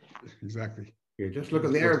 Exactly. Yeah, just look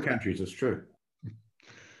at the Arab countries, it's true.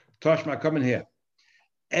 Toshma, come in here.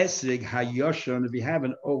 Esrig Hayoshan, if you have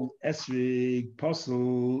an old Esrig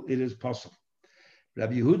posel, it is posel.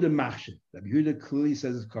 Rabbi Yehuda Machshin. Rabbi Yehuda clearly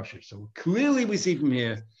says it's kosher. So clearly we see from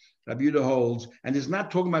here, Rabbi Yehuda holds, and it's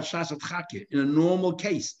not talking about Shas Chakir in a normal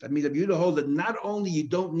case. That means Rabbi Yehuda holds that not only you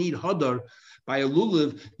don't need Hadar by a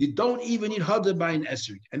lulav, you don't even need Hadar by an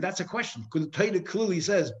Esrig. And that's a question, because the Torah clearly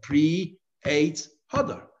says pre-8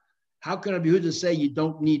 Hadar. How can Rabbi Yehuda say you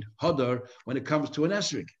don't need Hadar when it comes to an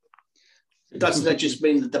Esrig? Doesn't that just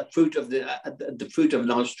mean that the fruit of a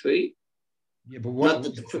nice tree? Yeah, but what,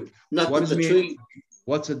 not the fruit, not what the tree.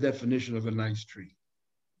 What's the definition of a nice tree?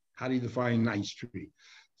 How do you define nice tree?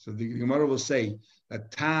 So the Gemara will say that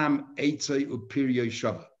tam eitzai upiriyoi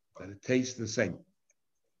shava, that it tastes the same.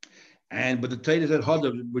 But the Torah said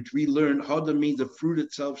Hadar, which we learned, Hadar means the fruit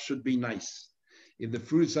itself should be nice. If the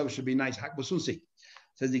fruit itself should be nice, Hakbasunsi.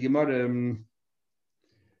 Says the Gemara,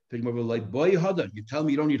 like boy Hadar, you tell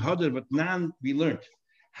me you don't need Hadar, but nan we learned.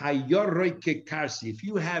 Hayoroike karsi. If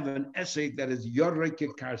you have an essay that is yoroike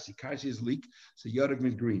karsi, karsi is leek, so yorok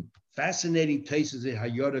means green. Fascinating taste is a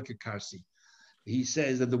hayoroike karsi. He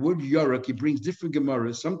says that the word yorok, he brings different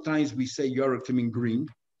Gemaras. Sometimes we say yorok to mean green,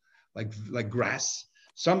 like grass.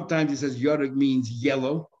 Sometimes he says yorok means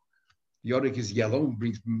yellow. Yorok is yellow,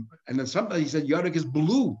 and then sometimes he said yorok is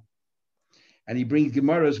blue. And he brings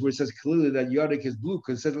Gemaras where it says clearly that yorok is blue,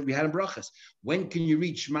 because it says what we had in brachas. When can you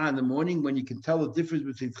read Shema in the morning? When you can tell the difference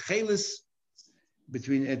between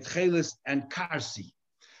tchelis and karsi.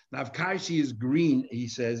 Now, if karsi is green, he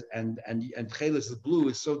says, and tchelis is blue,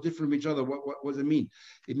 it's so different from each other. What does it mean?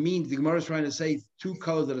 It means the Gemara is trying to say two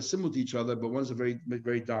colors that are similar to each other, but one's a very,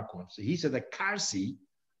 very dark one. So he said that karsi,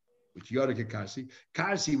 which yorok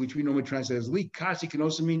karsi, which we normally translate as leek, karsi can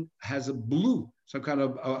also mean has a blue, some kind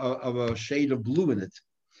of a shade of blue in it,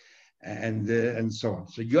 and so on.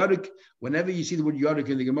 So yorok, whenever you see the word yorok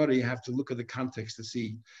in the Gemara, you have to look at the context to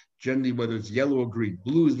see generally whether it's yellow or green.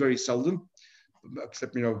 Blue is very seldom,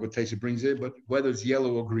 except what taste it brings in, but whether it's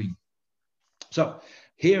yellow or green. So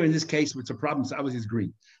here in this case, it's a problem. So obviously it's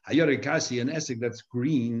green. Hayorek kasi, an essig that's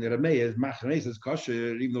green, Rameh is machaneh says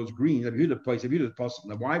kosher, even though it's green. Abihuda possible.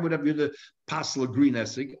 Now, why would Abihuda passel a green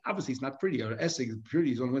essig? Obviously, it's not pretty. Or essig is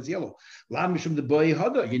pretty. It's only when it's yellow. La mishum the boy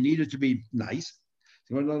hada. You need it to be nice.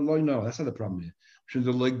 No, that's not the problem here.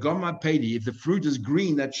 If the fruit is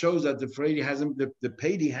green, that shows that the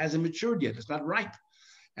pedi hasn't matured yet. It's not ripe,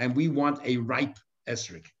 and we want a ripe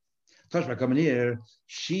esrig. Tashma coming here,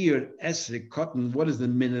 sheer esrig cotton. What is the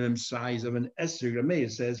minimum size of an esrig?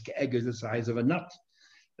 Rameh says egg is the size of a nut.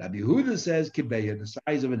 Rabbi Yehuda says kibeya, the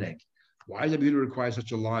size of an egg. Why does Rabbi Yehuda require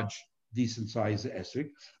such a large, decent size esrig?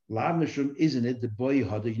 Lav mishum, isn't it the boy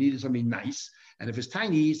hada? You need something nice, and if it's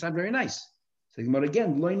tiny, it's not very nice. So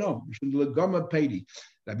again, loy no.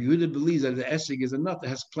 Rabbi Yehuda believes that the esrig is a nut that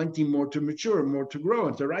has plenty more to mature, more to grow,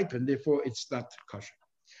 and to ripen. Therefore, it's not kosher.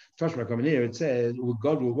 Toshma coming here, it says,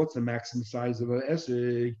 what's the maximum size of an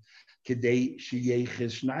esrig? We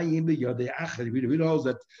know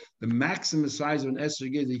that the maximum size of an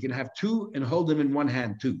esrig is that you can have two and hold them in one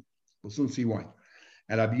hand, two. We'll soon see why.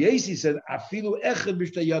 And Rabbi Yasi said, you can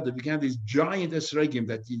have these giant esrigim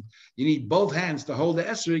that you need both hands to hold the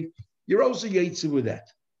esrig. You're also yetzi with that.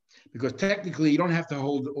 Because technically, you don't have to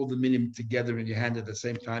hold all the minim together in your hand at the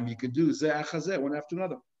same time. You can do zeh achazeh, one after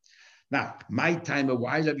another. Now, my timer,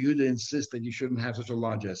 why does Rabbi Yehuda insist that you shouldn't have such a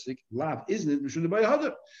large esig? Lav, isn't it? We shouldn't buy a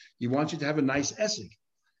hadar. He wants you to have a nice esig.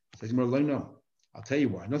 Says no. I'll tell you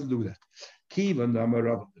why. Nothing to do with that. Kivan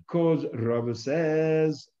Rav, because Rav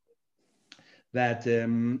says that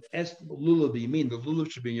lulav, you mean the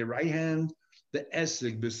lulav should be in your right hand. The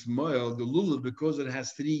esig bismoil, the lulav, because it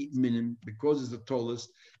has three minim, because it's the tallest,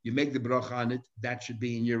 you make the bracha on it. That should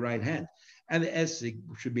be in your right hand. And the esig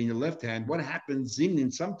should be in the left hand. What happens, zimnin,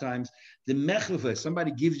 sometimes the mechlefa,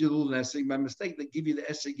 somebody gives you a little esig by mistake, they give you the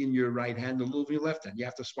esig in your right hand, the little in your left hand. You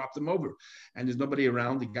have to swap them over. And there's nobody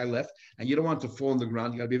around, the guy left, and you don't want to fall on the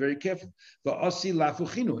ground. You got to be very careful. But asi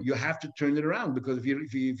lafuchino, you have to turn it around, because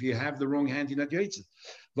if you have the wrong hand, you're not yotzei.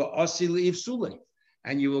 But asi leifsule,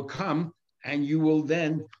 and you will come, and you will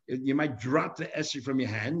then, you might drop the esig from your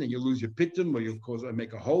hand, and you'll lose your pitum, or you'll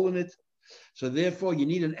make a hole in it. So therefore, you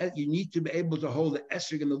need to be able to hold the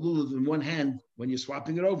esrig and the lulav in one hand when you're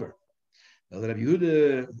swapping it over.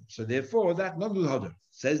 So therefore, that not lulav hadar.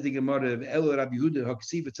 Says the Gemara of El Rabbi Yehuda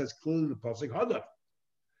Haksiv. It says clearly the pasuk hadar.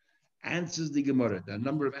 Answers the Gemara. There are a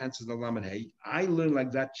number of answers in Lamed Hey. I learn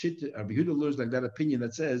like that. Rabbi Yehuda learns like that opinion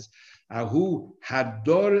that says Ahu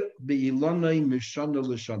hador beilonai mishana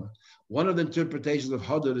l'shana. One of the interpretations of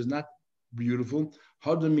hadar is not beautiful.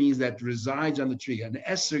 Hadar means that resides on the tree. An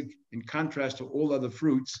esrig, in contrast to all other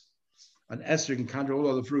fruits,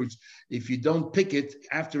 if you don't pick it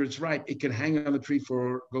after it's ripe, it can hang on the tree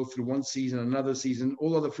go through one season, another season.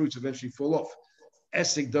 All other fruits eventually fall off.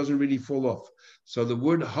 Esrig doesn't really fall off. So the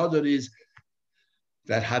word hadar is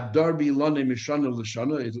that hadar bi lane mishana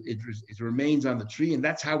l'shana. It remains on the tree, and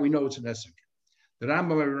that's how we know it's an esrig. The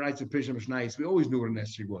Rambam writes in Pesach Mishnayos, we always knew what an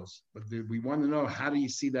esrig was, but we want to know, how do you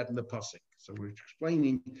see that in the pasuk? So we're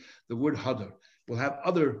explaining the word hadar. We'll have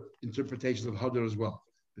other interpretations of hadar as well.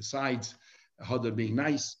 Besides hadar being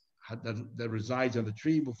nice, that resides on the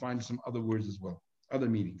tree, we'll find some other words as well, other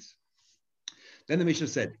meanings. Then the Mishnah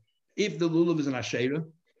said, if the lulav is an asherah,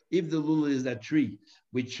 if the lulav is that tree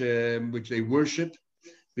which they worship,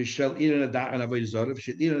 Bishel Ir Nadach and Avodah Zarah.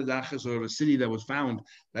 Bishel Ir Nadach, or a city that was found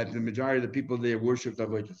that the majority of the people there worshipped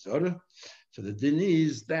Avodah Zarah. So the din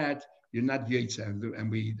is that you're not Yotze,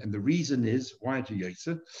 and the reason is why aren't you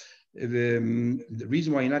Yotze? The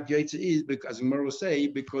reason why you're not Yotze is because, as Gemara will say,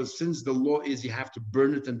 because since the law is you have to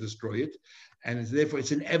burn it and destroy it, and therefore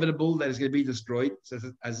it's inevitable that it's going to be destroyed, so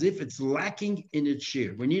as if it's lacking in its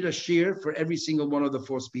share. We need a share for every single one of the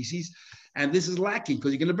 4 species, and this is lacking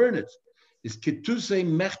because you're going to burn it. It's ketuse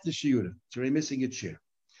mechte shiura. It's already missing its share.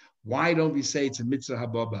 Why don't we say it's a mitzvah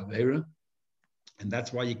haba b'avera? And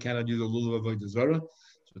that's why you cannot do the lulav avodah zarah.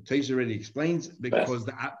 So Teish already explains, because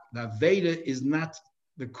the Aveda is not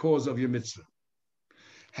the cause of your mitzvah.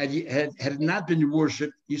 Had it not been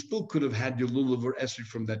worshipped, you still could have had your lulav or esrog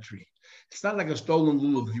from that tree. It's not like a stolen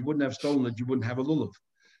lulav. If you wouldn't have stolen it, you wouldn't have a lulav.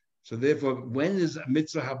 So therefore, when is a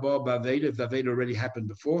mitzvah haba b'aveda? If the Aveda already happened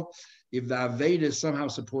before, if the Aveda somehow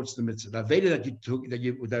supports the mitzvah, the Aveda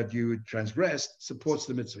that you transgressed supports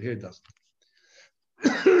the mitzvah. Here it doesn't.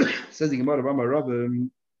 Says the Gemara,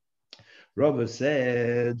 Rava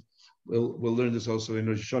said, we'll learn this also in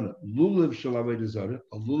Rosh Hashanah. Lulav shel avodah zarah,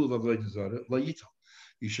 a lulav of avodah zarah, la yital.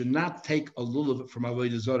 You should not take a lulav from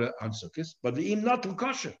avodah zarah on Sukkot, but the im not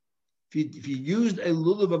kosher. If you used a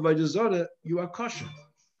lulav of avodah zarah, you are kosher.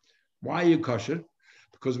 Why are you kosher?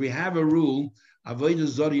 Because we have a rule, avodah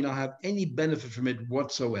zarah, you don't have any benefit from it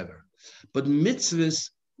whatsoever. But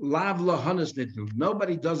mitzvahs, lav lahanas nitnu.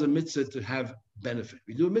 Nobody does a mitzvah to have benefit.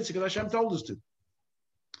 We do a mitzvah because Hashem told us to.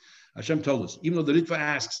 Hashem told us, even though the Ritva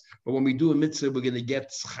asks, but when we do a mitzvah, we're going to get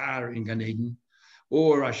schar in Gan Eden.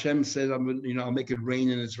 Or Hashem says, I'll make it rain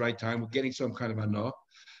in its right time. We're getting some kind of anah.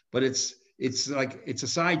 But it's a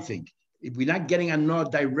side thing. If we're not getting anah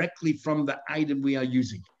directly from the item we are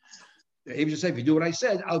using. If you say, if you do what I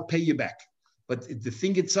said, I'll pay you back. But the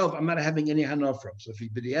thing itself, I'm not having any hana from. So if you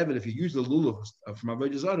use the lulav from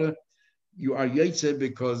avodah zarah, you are yotze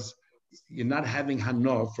because you're not having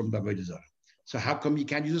hana from the avodah zarah. So how come you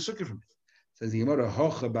can't use a sukkah from it? Says the Gemara,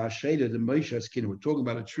 Hocha ba'asheda the Moshe skin. We're talking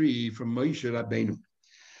about a tree from Moshe Rabbeinu.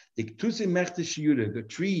 The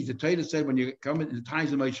trees, the Torah said when you come in the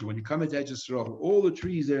times of Moshe, when you come into Eretz Yisrael, all the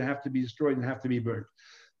trees there have to be destroyed and have to be burned,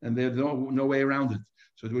 and there's no way around it.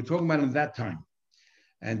 So we're talking about in that time.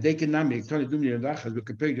 And they can not make we're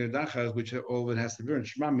comparing to the dachas, which all of it has to burn.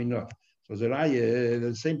 Shema minah. So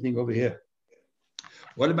the same thing over here.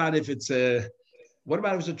 What about if it's a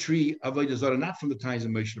tree of avodah zarah, not from the times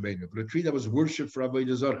of Moshe Rabbeinu, but a tree that was worshipped for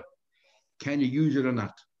avodah zarah? Can you use it or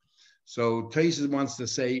not? So Taisus wants to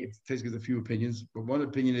say, Taisus gives a few opinions, but one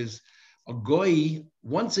opinion is a goy,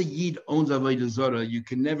 once a yid owns avodah zarah, you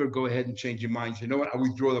can never go ahead and change your mind. Say, you know what, I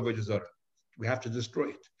withdraw the avodah zarah. We have to destroy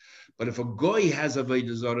it. But if a goy has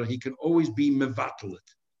avodah zarah, he can always be mevatel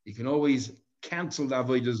it. He can always cancel the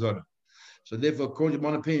avodah zarah. So therefore, according to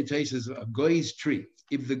one opinion, Taisus, a goy's tree,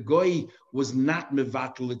 if the goy was not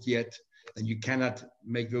mevatel it yet, then you cannot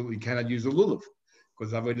use the lulav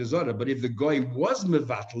because avodah zarah. But if the goy was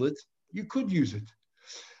mevatel it, you could use it.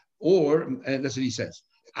 Or, and that's what he says.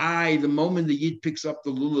 The moment the yid picks up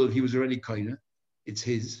the lulav, he was already kaina. It's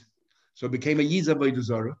his. So it became a yid's avodah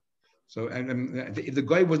zarah. So, and if the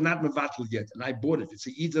guy was not mevatel yet, and I bought it, it's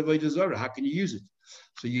a yid's avodah zarah. How can you use it?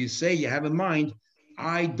 So you say, you have in mind,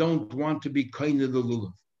 I don't want to be kaina the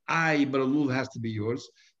lulav. But a lulav has to be yours.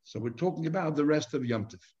 So we're talking about the rest of Yom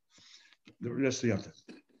Tov. The rest of Yom Tov.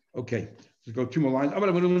 Okay. Let's go 2 more lines. What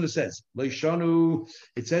it says.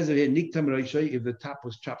 It says here, if the top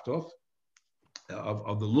was chopped off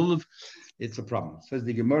of the lulav, it's a problem. It says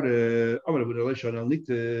the Gemara, only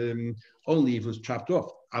if it was chopped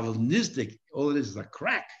off. All it is a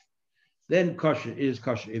crack. Then kosher, it is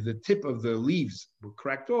kosher. If the tip of the leaves were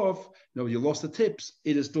cracked off, you lost the tips,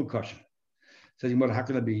 it is still kosher. Says the Gemara, how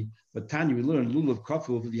can it be? But Tanya, we learned lulav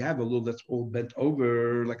kafel, if you have a lulav that's all bent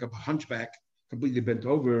over, like a hunchback, completely bent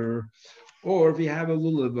over, or if you have a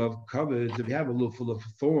lulav of covers, if you have a lulav full of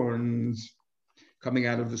thorns coming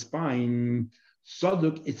out of the spine,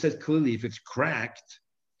 saduk, it says clearly if it's cracked,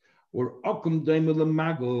 or akum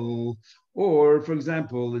daimel, or for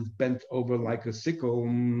example, it's bent over like a sickle,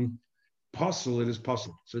 puzzle, it is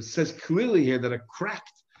puzzle. So it says clearly here that a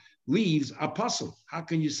cracked leaves are puzzle. How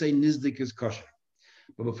can you say nizdik is kosher?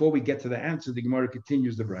 But before we get to the answer, the Gemara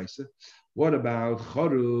continues the brisa. What about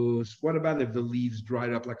chorus? What about if the leaves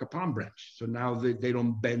dried up like a palm branch? So now they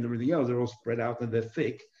don't bend or anything else. They're all spread out and they're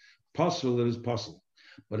thick. Puzzle, it is puzzle.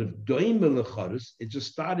 But if doimel chorus, it's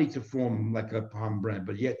just starting to form like a palm branch,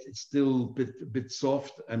 but yet it's still a bit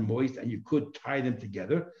soft and moist, and you could tie them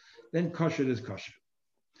together, then kosher is kosher.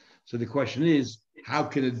 So the question is, how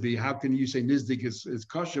can it be? How can you say nizdik is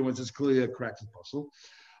kosher when it's clearly a cracked puzzle?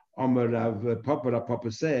 Amar Rav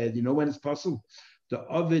Papa said, you know when it's possible? The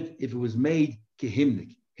ovid, if it was made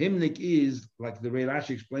kehimnik. Himnik is, like the Rei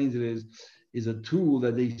Rashi explains it, is a tool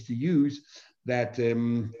that they used to use that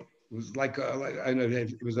was like I don't know,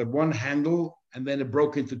 it was a one handle and then it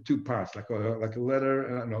broke into two parts, like a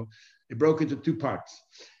letter. I don't know, it broke into two parts,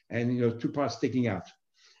 and two parts sticking out,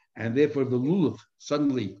 and therefore the lulav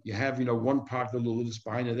suddenly you have one part of the lulav, the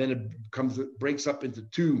spine, and then it breaks up into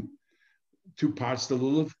two parts, the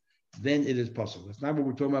lulav. Then it is possible. That's not what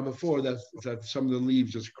we were talking about before. That some of the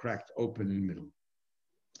leaves just cracked open in the middle.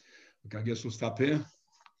 Okay, I guess we'll stop here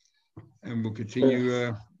and we'll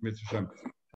continue with some.